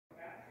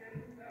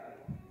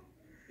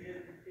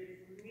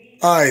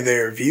Hi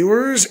there,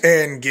 viewers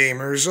and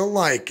gamers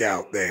alike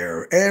out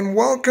there, and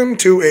welcome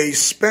to a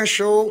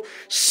special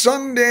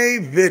Sunday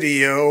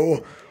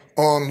video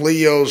on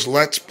Leo's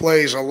Let's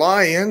Plays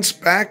Alliance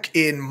back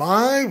in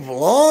my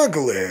vlog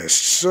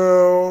list.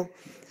 So,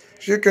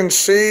 as you can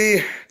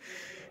see,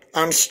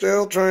 I'm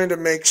still trying to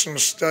make some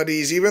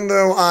studies, even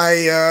though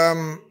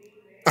I'm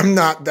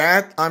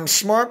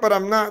smart, but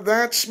I'm not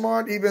that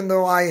smart, even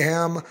though I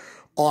am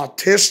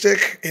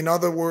autistic. In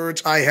other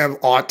words, I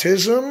have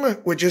autism,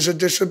 which is a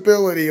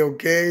disability,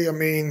 okay? I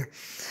mean,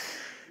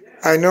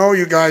 I know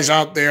you guys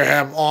out there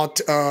have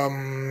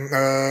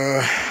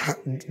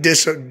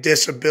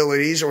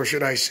disabilities, or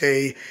should I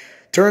say,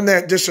 turn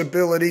that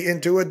disability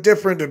into a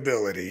different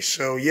ability.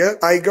 So, yeah,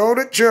 I go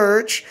to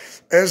church,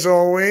 as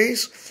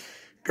always,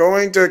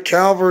 going to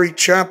Calvary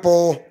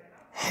Chapel,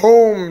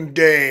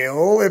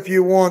 Homedale, if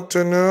you want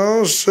to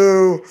know.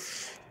 So,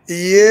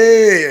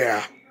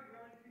 yeah.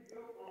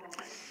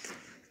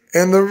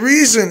 And the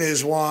reason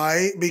is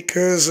why,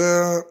 because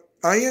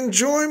I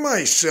enjoy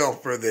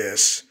myself for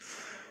this.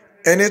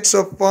 And it's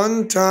a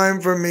fun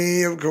time for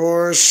me, of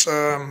course,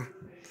 and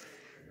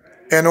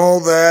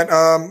all that.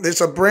 It's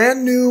a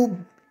brand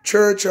new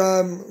church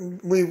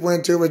we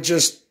went to. It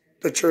just,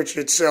 the church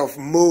itself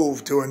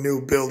moved to a new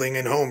building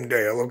in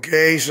Homedale,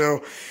 okay?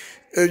 So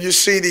you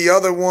see the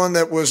other one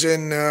that was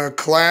in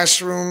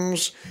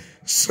classrooms.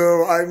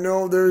 So I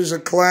know there's a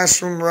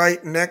classroom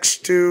right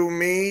next to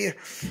me,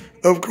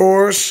 of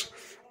course.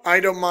 I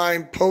don't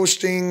mind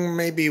posting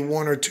maybe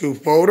one or two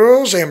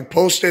photos and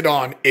post it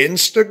on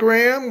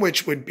Instagram,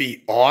 which would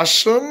be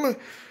awesome.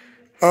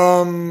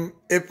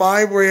 If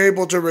I were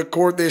able to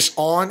record this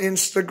on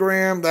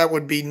Instagram, that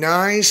would be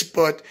nice,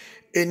 but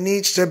it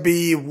needs to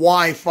be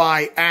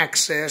Wi-Fi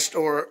accessed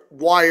or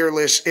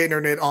wireless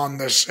internet on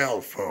the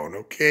cell phone,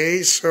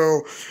 okay?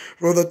 So,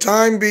 for the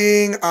time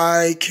being,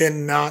 I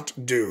cannot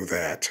do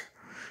that.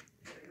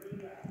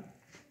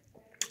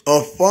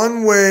 A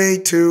fun way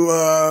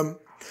to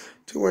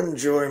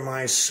enjoy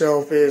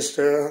myself is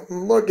to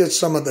look at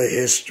some of the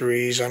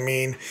histories, I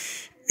mean,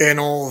 and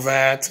all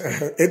that.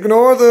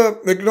 Ignore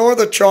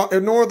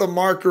the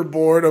marker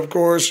board, of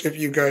course, if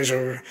you guys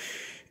are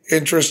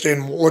interested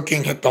in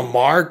looking at the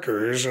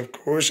markers, of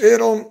course.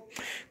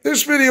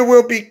 This video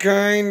will be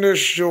kind of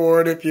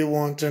short if you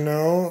want to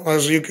know.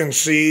 As you can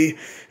see,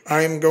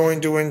 I'm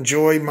going to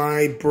enjoy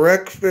my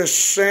breakfast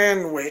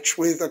sandwich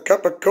with a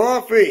cup of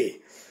coffee.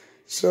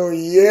 So,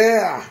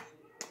 yeah.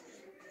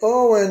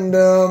 Oh, and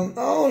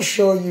I'll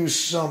show you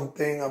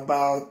something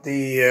about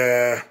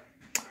there's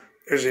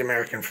the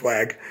American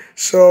flag.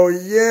 So,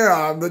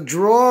 yeah, the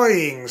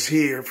drawings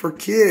here for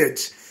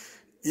kids.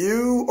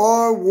 You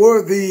are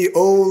worthy,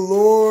 O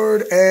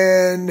Lord,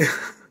 and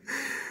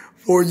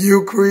for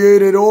you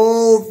created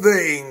all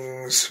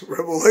things.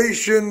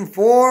 Revelation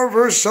 4,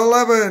 verse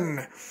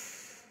 11.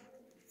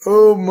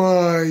 Oh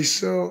my,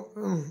 so,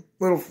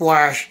 little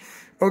flash.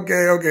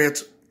 Okay,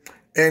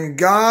 and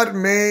God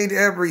made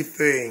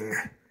everything.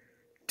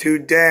 To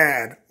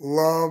Dad,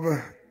 love,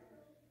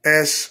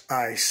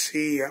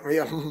 S-I-C.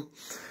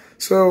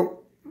 So,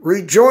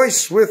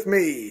 rejoice with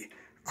me.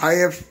 I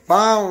have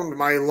found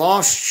my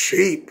lost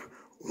sheep.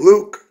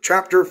 Luke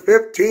chapter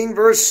 15,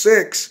 verse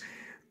 6.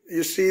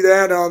 You see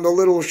that on the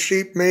little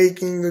sheep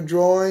making the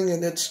drawing,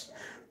 and that's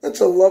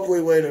a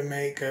lovely way to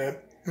make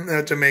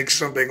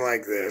something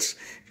like this.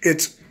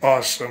 It's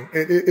awesome.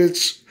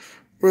 It's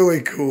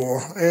really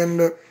cool.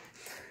 And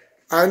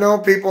I know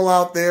people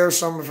out there,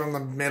 some from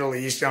the Middle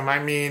East, I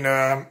mean,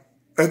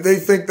 they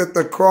think that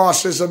the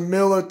cross is a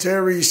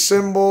military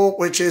symbol,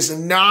 which is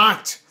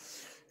not.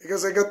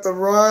 Because they got the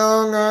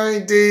wrong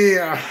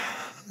idea.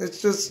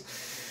 Which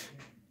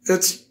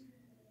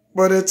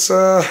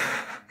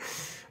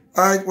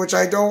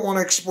I don't want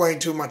to explain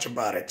too much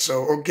about it.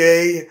 So,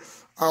 okay,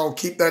 I'll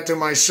keep that to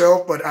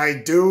myself, but I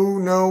do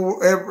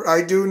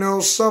know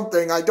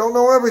something. I don't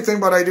know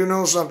everything, but I do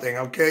know something,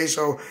 okay?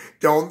 So,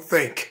 don't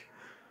think.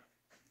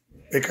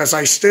 Because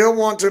I still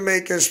want to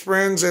make as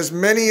friends as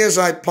many as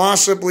I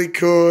possibly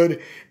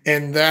could,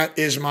 and that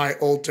is my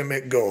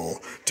ultimate goal.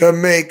 To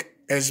make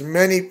as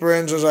many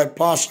friends as I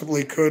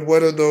possibly could,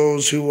 whether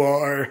those who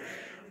are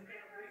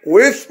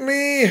with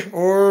me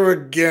or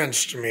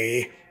against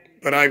me.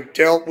 But I've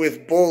dealt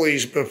with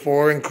bullies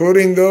before,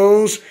 including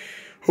those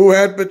who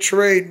had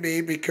betrayed me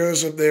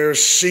because of their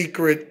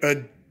secret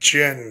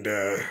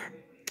agenda.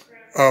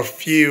 A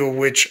few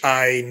which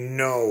I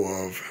know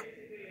of.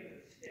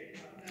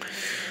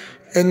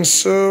 And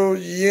so,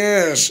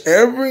 yes,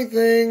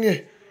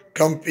 everything,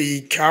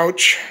 comfy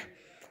couch,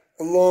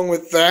 along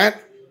with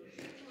that.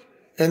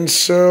 And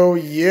so,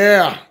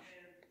 yeah,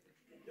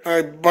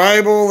 my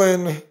Bible,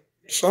 and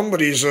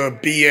somebody's a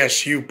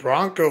BSU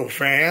Bronco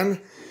fan,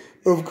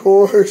 of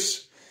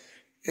course.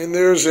 And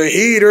there's a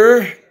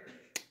heater.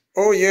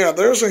 Oh, yeah,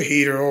 there's a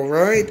heater, all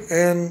right.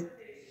 And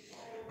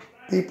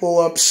people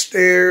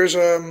upstairs,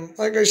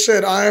 like I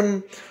said,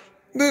 I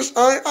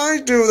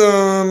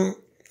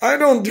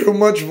don't do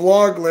much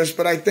vlog list,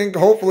 but I think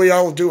hopefully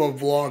I'll do a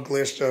vlog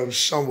list of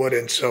somewhat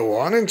and so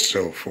on and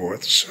so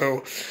forth.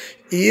 So,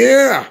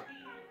 yeah.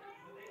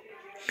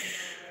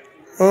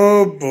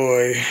 Oh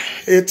boy,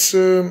 it's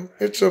a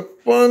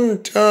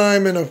fun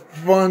time and a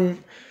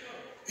fun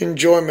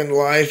enjoyment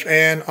life,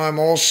 and I'm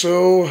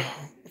also,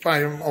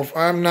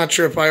 I'm not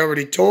sure if I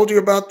already told you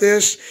about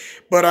this,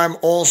 but I'm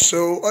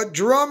also a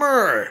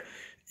drummer.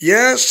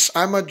 Yes,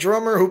 I'm a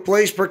drummer who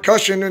plays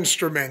percussion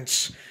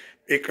instruments.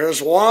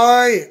 Because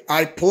why?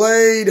 I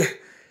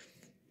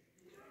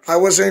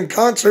was in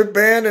concert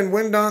band and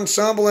wind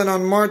ensemble and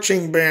on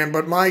marching band,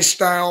 but my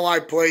style I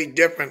play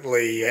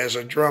differently as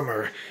a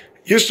drummer.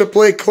 Used to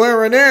play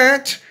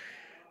clarinet.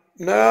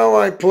 Now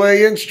I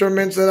play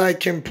instruments that I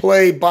can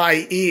play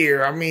by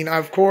ear. I mean,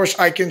 of course,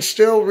 I can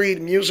still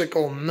read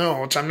musical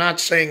notes. I'm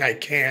not saying I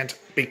can't,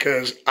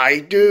 because I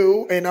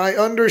do, and I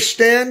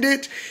understand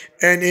it,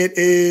 and it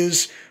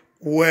is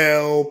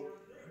well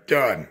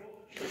done.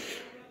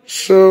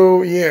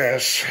 So,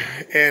 yes,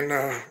 and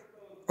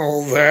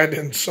all that,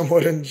 and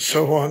somewhat, and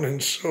so on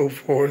and so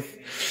forth.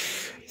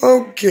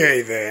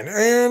 Okay, then,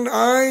 and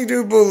I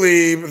do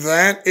believe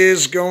that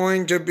is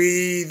going to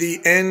be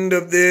the end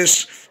of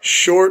this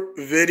short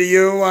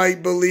video, I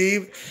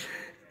believe.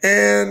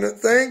 And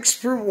thanks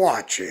for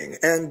watching.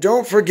 And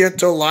don't forget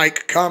to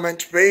like,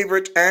 comment,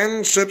 favorite,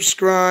 and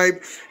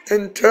subscribe.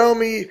 And tell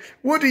me,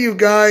 what do you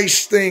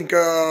guys think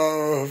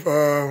of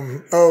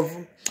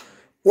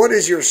what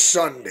is your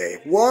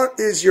Sunday? What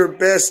is your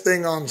best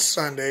thing on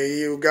Sunday?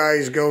 You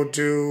guys go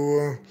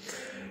to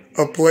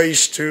a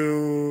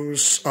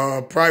private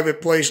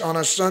place on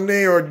a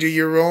Sunday, or do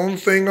your own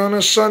thing on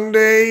a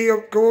Sunday,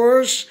 of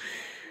course?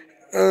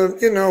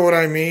 You know what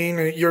I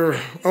mean. Your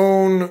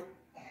own,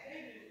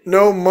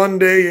 no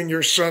Monday in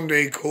your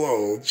Sunday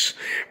clothes.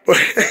 But,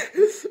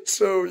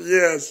 so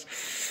yes,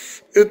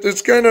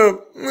 it's kind of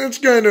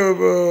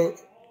a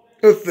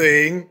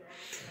thing.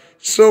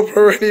 So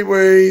for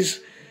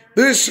anyways,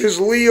 this is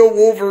Leo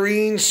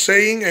Wolverine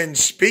saying and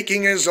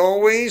speaking as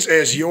always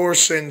as your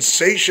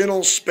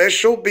sensational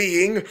special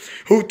being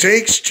who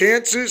takes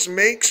chances,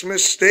 makes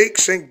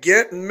mistakes, and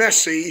get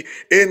messy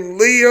in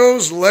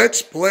Leo's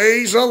Let's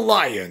Plays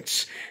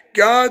Alliance.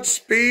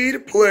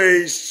 Godspeed,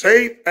 play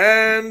safe,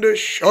 and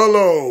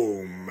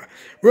shalom.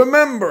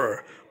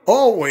 Remember,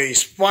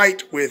 always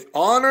fight with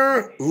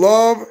honor,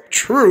 love,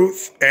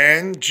 truth,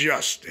 and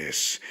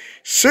justice.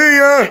 See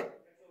ya!